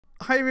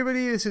Hi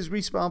everybody, this is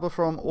Rhys Barber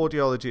from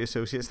Audiology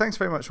Associates. Thanks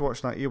very much for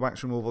watching that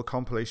earwax removal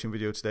compilation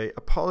video today.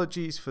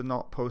 Apologies for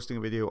not posting a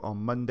video on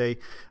Monday.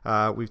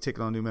 We've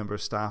taken on a new member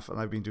of staff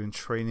and I've been doing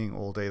training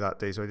all day that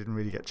day, so I didn't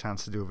really get a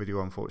chance to do a video,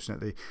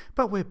 unfortunately.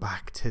 But we're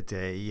back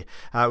today.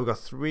 We've got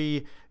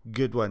three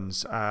good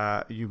ones.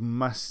 You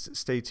must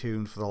stay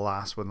tuned for the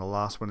last one. The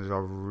last one is a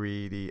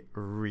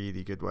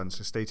really good one,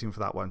 so stay tuned for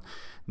that one.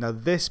 Now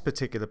this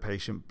particular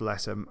patient,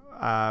 bless him,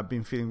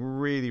 been feeling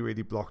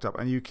really blocked up,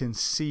 and you can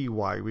see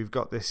why. We've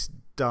got this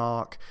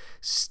dark,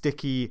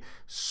 sticky,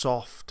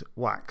 soft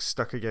wax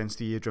stuck against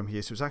the eardrum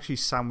here, so it's actually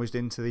sandwiched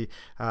into the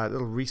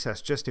little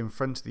recess just in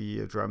front of the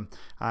eardrum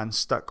and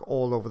stuck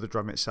all over the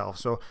drum itself.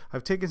 So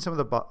I've taken some of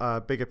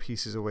the bigger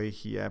pieces away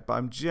here, but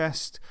I'm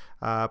just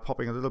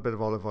popping a little bit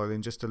of olive oil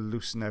in just to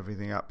loosen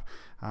everything up,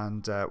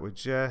 and we're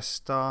just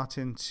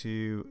starting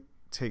to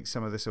take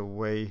some of this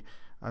away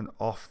and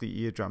off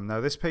the eardrum. Now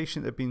this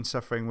patient had been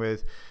suffering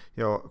with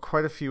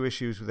quite a few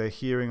issues with their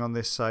hearing on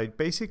this side.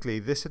 Basically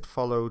this had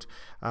followed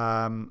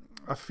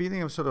a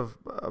feeling of sort of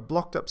a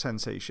blocked up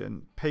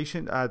sensation.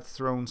 Patient had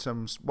thrown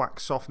some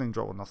wax softening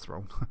drops, well, not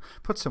thrown,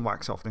 put some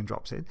wax softening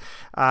drops in,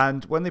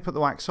 and when they put the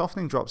wax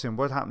softening drops in,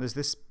 what happened is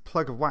this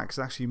plug of wax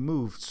actually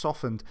moved,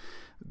 softened,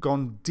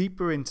 gone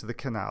deeper into the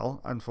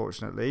canal,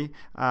 unfortunately,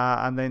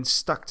 and then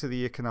stuck to the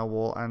ear canal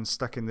wall and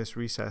stuck in this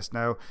recess.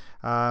 Now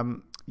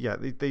yeah,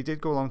 they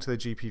did go along to the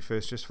GP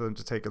first just for them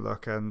to take a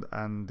look, and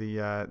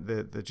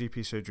the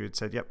GP surgery had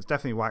said, yep, it's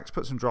definitely wax,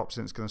 put some drops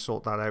in, it's going to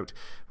sort that out.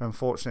 But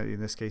unfortunately,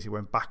 in this case, it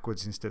went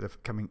backwards instead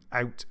of coming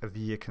out of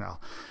the ear canal.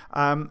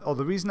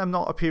 The reason I'm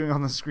not appearing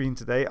on the screen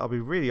today, I'll be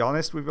really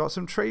honest, we've got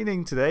some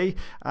training today,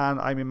 and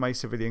I'm in my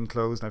civilian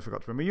clothes, and I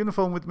forgot to bring my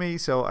uniform with me,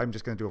 so I'm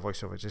just going to do a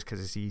voiceover just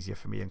because it's easier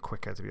for me and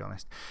quicker, to be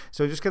honest.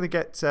 So I'm just going to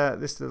get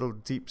this little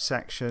deep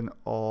section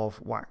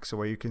of wax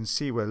away. You can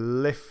see we're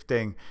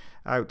lifting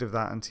out of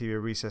that anterior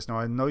recess. Now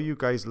I know you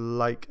guys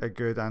like a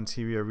good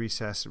anterior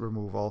recess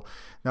removal.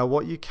 Now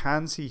what you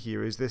can see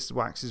here is this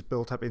wax is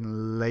built up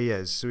in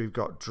layers. So we've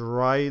got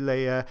dry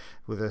layer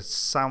with a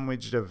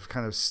sandwich of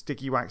kind of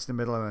sticky wax in the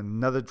middle and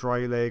another dry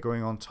layer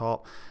going on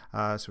top.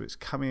 So it's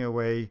coming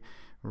away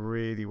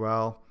really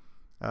well.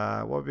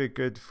 What would be a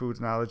good food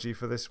analogy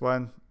for this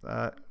one?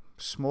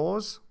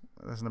 S'mores?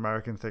 That's an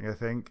American thing, I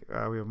think.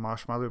 We have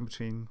marshmallow in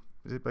between.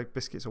 Is it like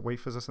biscuits or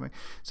wafers or something?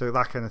 So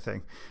that kind of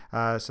thing.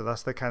 So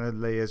that's the kind of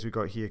layers we've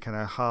got here, kind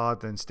of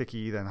hard, then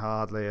sticky, then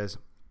hard layers.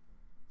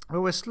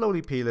 Well, we're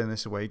slowly peeling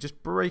this away,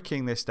 just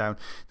breaking this down.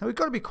 Now we've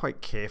got to be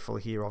quite careful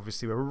here.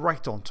 Obviously, we're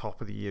right on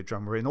top of the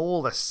eardrum. We're in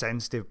all the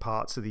sensitive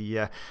parts of the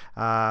ear.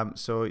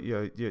 So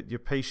your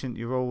patient,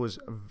 you're always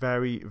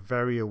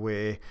very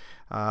aware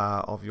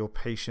of your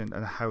patient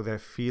and how they're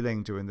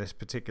feeling during this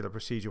particular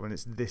procedure when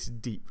it's this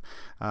deep.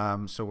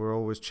 So we're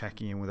always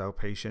checking in with our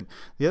patient.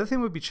 The other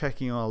thing we'll be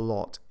checking on a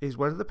lot is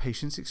whether the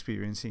patient's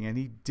experiencing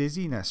any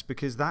dizziness,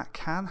 because that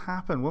can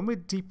happen. When we're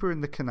deeper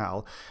in the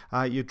canal,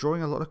 you're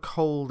drawing a lot of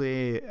cold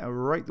air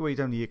right the way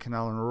down the ear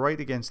canal and right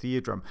against the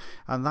eardrum,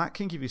 and that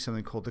can give you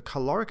something called the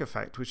caloric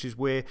effect, which is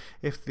where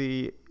if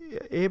the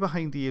air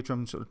behind the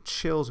eardrum sort of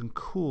chills and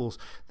cools,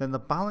 then the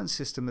balance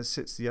system that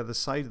sits the other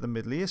side of the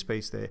middle ear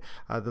space there,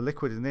 the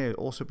liquid in there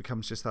also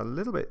becomes just a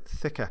little bit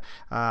thicker,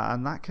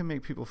 and that can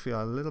make people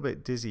feel a little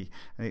bit dizzy.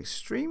 In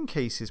extreme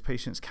cases,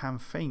 patients can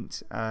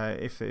faint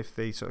if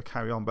they sort of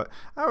carry on. But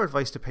our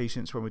advice to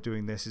patients when we're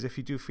doing this is if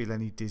you do feel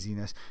any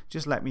dizziness,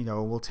 just let me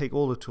know and we'll take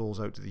all the tools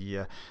out of the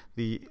ear.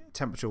 The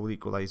temperature will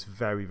equalize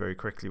very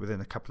quickly within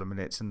a couple of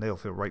minutes and they'll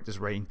feel right as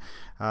rain.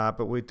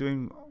 But we're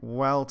doing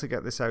well to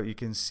get this out. You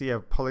can see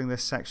I'm pulling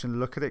this section,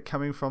 look at it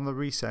coming from the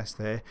recess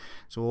there,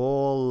 so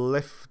all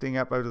lifting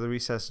up out of the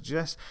recess.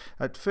 Just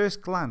at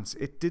first glance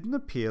it didn't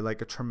appear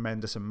like a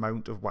tremendous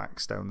amount of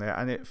wax down there,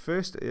 and at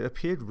first it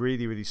appeared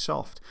really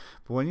soft,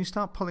 but when you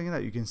start pulling it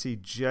out you can see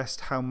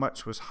just how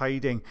much was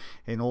hiding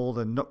in all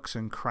the nooks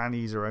and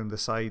crannies around the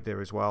side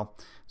there as well.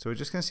 So we're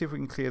just going to see if we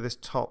can clear this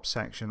top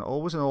section.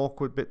 Always an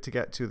awkward bit to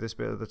get to, this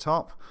bit at the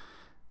top.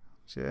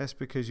 Just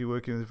because you're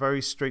working with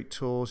very straight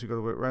tools, you've got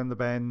to work around the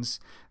bends,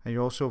 and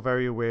you're also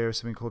very aware of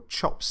something called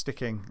chop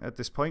sticking at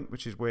this point,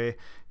 which is where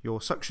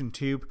your suction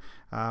tube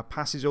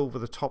passes over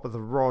the top of the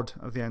rod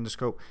of the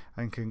endoscope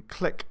and can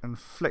click and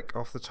flick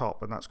off the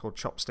top, and that's called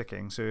chop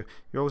sticking. So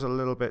you're always a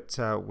little bit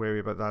wary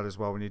about that as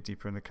well when you're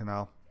deeper in the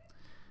canal.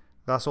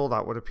 That's all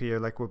that would appear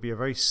like would be a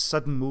very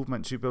sudden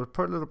movement. So you'll be able to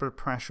put a little bit of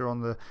pressure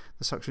on the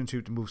suction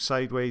tube to move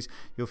sideways.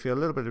 You'll feel a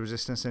little bit of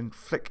resistance, and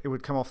flick, it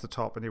would come off the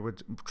top and it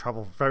would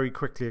travel very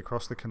quickly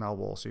across the canal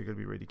wall. So you're going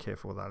to be really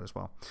careful with that as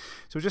well.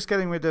 So we're just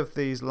getting rid of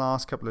these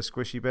last couple of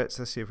squishy bits.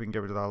 Let's see if we can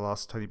get rid of that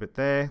last tiny bit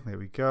there. There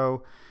we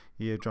go.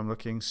 Eardrum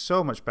looking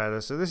so much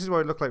better. So this is what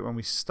it looked like when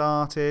we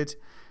started.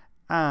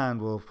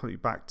 And we'll put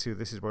it back to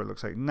this is what it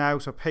looks like now.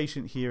 So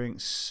patient hearing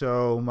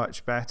so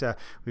much better.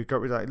 We've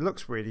got rid of that. It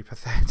looks really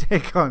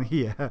pathetic on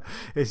here.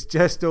 It's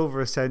just over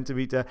a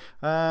centimetre.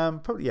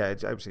 Probably, yeah,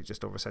 I would say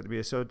just over a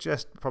centimetre. So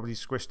just probably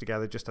squished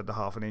together just under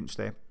half an inch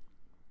there.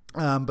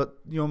 But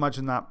you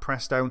imagine that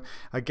pressed down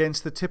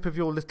against the tip of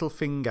your little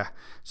finger.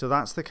 So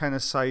that's the kind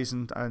of size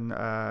and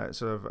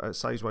sort of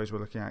size-wise we're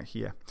looking at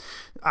here.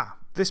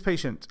 This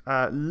patient,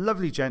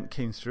 lovely gent,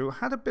 came through,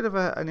 had a bit of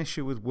an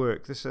issue with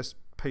work. This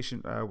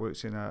patient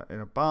works in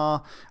a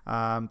bar.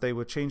 They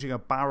were changing a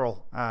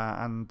barrel,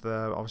 and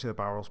obviously the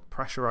barrel's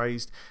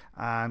pressurized,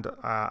 and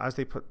as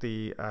they put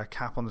the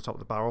cap on the top of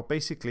the barrel,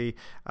 basically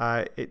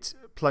it's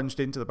plunged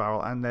into the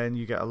barrel, and then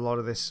you get a lot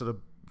of this sort of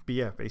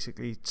beer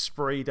basically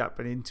sprayed up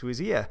and into his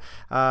ear.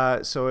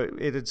 So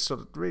it had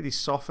sort of really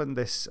softened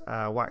this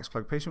wax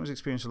plug. The patient was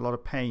experiencing a lot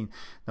of pain.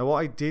 Now what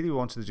I ideally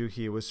wanted to do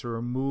here was to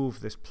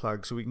remove this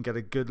plug so we can get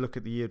a good look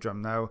at the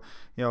eardrum. Now,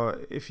 you know,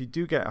 if you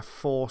do get a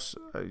force,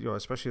 you know,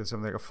 especially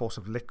something like a force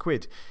of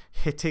liquid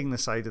hitting the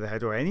side of the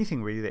head, or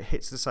anything really that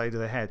hits the side of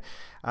the head,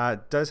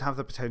 does have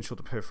the potential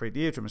to perforate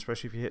the eardrum,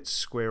 especially if you hit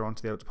square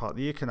onto the outer part of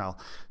the ear canal.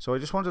 So I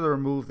just wanted to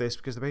remove this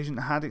because the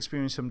patient had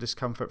experienced some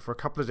discomfort for a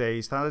couple of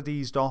days. That had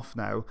eased off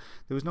now.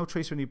 There was no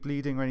trace of any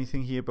bleeding or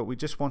anything here, but we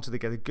just wanted to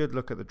get a good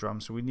look at the drum,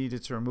 so we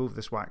needed to remove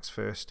this wax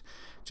first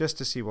just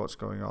to see what's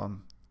going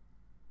on.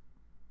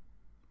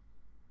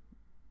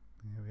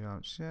 Here we are,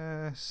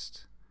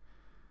 just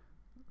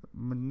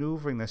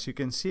maneuvering this. You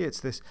can see it's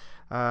this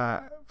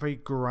very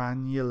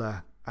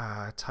granular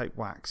type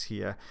wax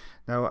here.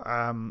 Now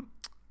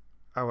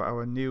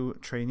our new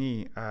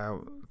trainee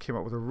came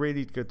up with a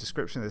really good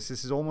description of this.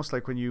 This is almost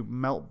like when you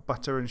melt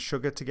butter and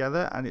sugar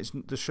together and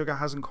the sugar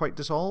hasn't quite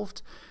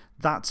dissolved.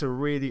 That's a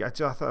really, I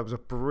thought that was a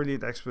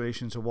brilliant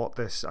explanation to what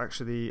this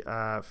actually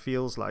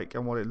feels like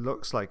and what it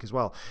looks like as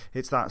well.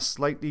 It's that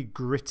slightly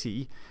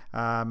gritty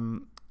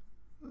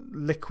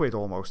liquid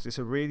almost. It's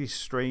a really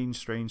strange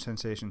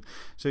sensation.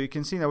 So you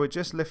can see now we're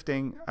just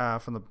lifting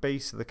from the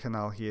base of the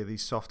canal here,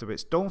 these softer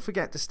bits. Don't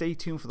forget to stay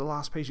tuned for the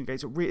last patient,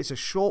 guys. It's a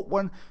short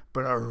one,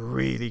 but a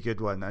really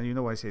good one. And you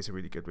know why I say it's a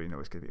really good one, you know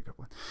it's going to be a good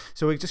one.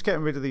 So we're just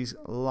getting rid of these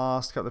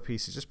last couple of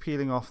pieces, just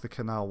peeling off the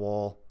canal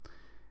wall.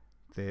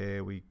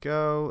 There we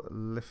go,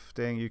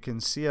 lifting. You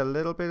can see a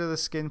little bit of the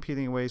skin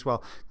peeling away as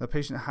well. The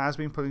patient has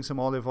been putting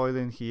some olive oil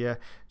in here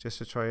just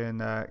to try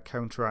and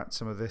counteract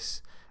some of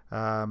this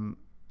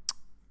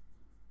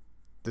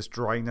this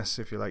dryness,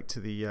 if you like, to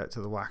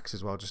the wax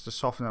as well, just to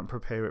soften it and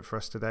prepare it for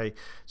us today.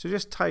 So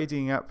just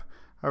tidying up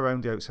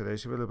around the outside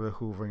edge, a little bit of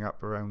hoovering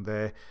up around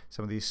there,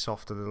 some of these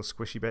softer little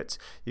squishy bits.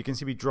 You can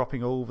see me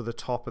dropping over the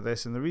top of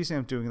this, and the reason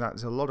I'm doing that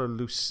is a lot of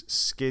loose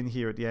skin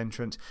here at the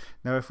entrance.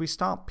 Now if we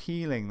start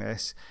peeling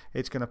this,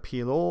 it's going to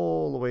peel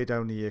all the way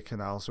down the ear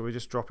canal, so we're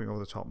just dropping over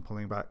the top and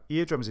pulling back.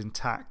 Eardrum's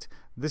intact.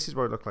 This is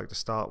what it looked like to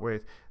start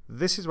with.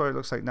 This is what it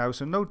looks like now,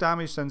 so no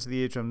damage done to the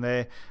eardrum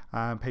there.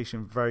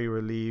 Patient very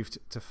relieved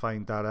to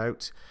find that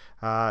out.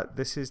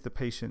 This is the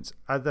patient's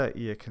other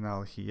ear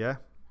canal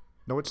here.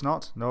 No, it's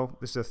not. No,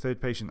 this is a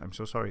third patient. I'm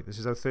so sorry. This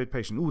is our third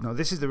patient. Oh, no,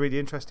 this is the really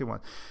interesting one.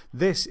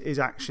 This is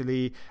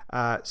actually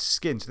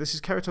skin. So this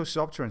is keratosis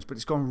obturans, but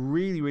it's gone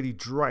really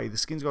dry. The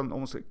skin's gone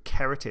almost like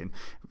keratin.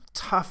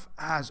 Tough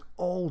as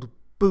old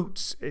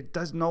boots. It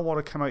does not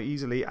want to come out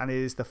easily, and it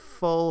is the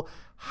full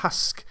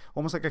husk,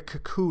 almost like a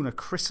cocoon, a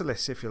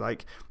chrysalis, if you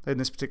like, in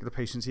this particular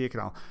patient's ear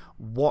canal.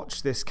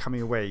 Watch this coming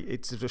away.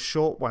 It's a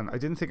short one. I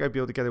didn't think I'd be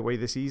able to get away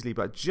this easily,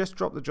 but just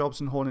drop the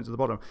Jobson horn into the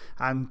bottom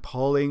and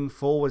pulling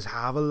forwards.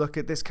 Have a look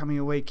at this coming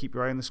away. Keep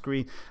your eye on the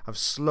screen. I've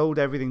slowed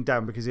everything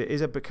down because it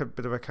is a bit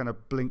of a kind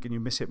of blink and you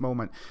miss it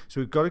moment.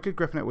 So we've got a good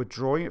grip on it. We're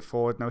drawing it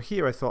forward. Now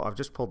here I thought I've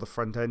just pulled the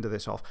front end of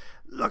this off.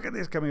 Look at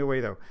this coming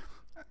away though.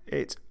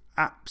 It's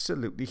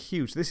absolutely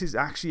huge. This is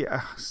actually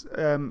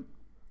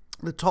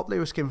the top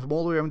layer of skin from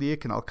all the way around the ear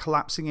canal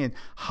collapsing in,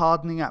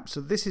 hardening up.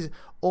 So this is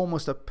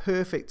almost a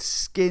perfect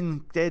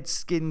dead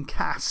skin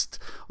cast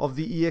of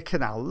the ear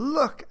canal.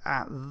 Look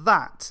at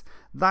that.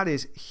 That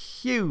is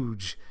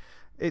huge.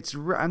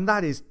 And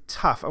that is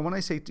tough. And when I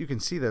say you can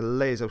see the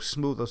layers, how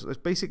smooth those,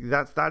 basically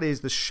that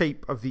is the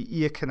shape of the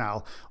ear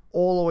canal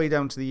all the way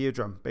down to the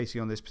eardrum,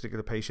 basically on this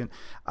particular patient.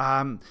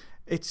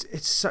 It's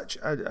such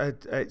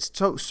it's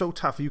so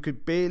tough. You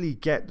could barely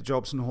get the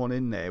Jobson horn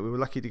in there. We were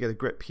lucky to get a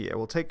grip here.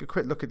 We'll take a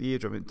quick look at the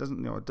eardrum. It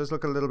doesn't, it does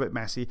look a little bit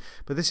messy,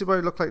 but this is what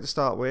it looked like to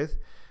start with.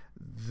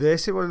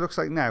 This is what it looks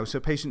like now. So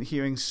patient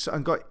hearing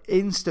and got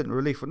instant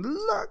relief. And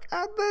look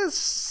at the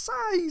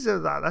size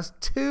of that. That's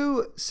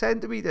 2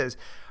 centimeters.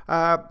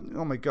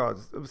 Oh my god,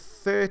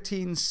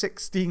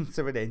 13/16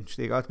 of an inch.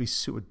 They got to be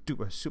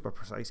super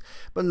precise.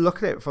 But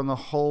look at it from the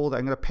whole.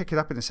 I'm going to pick it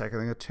up in a second.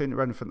 I'm going to turn it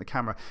around in front of the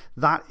camera.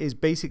 That is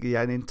basically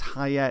an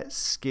entire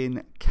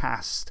skin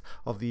cast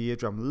of the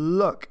eardrum.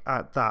 Look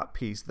at that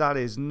piece. That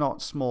is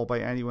not small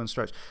by anyone's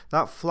stretch.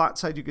 That flat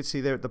side you could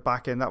see there at the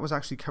back end, that was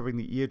actually covering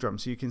the eardrum.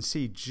 So you can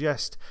see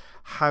just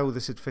how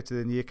this had fitted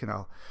in the ear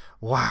canal.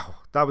 Wow,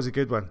 that was a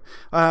good one.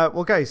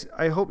 Well, guys,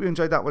 I hope you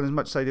enjoyed that one as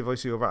much as I did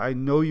voiceover. I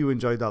know you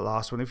enjoyed that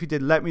last one. If you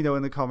did, let me know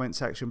in the comment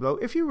section below.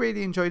 If you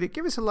really enjoyed it,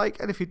 give us a like.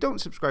 And if you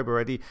don't subscribe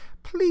already,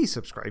 please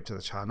subscribe to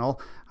the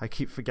channel. I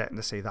keep forgetting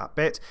to say that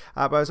bit.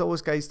 But as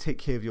always, guys, take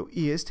care of your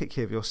ears, take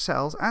care of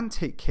yourselves, and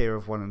take care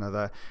of one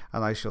another.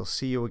 And I shall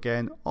see you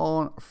again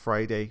on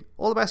Friday.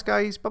 All the best,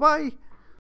 guys. Bye-bye.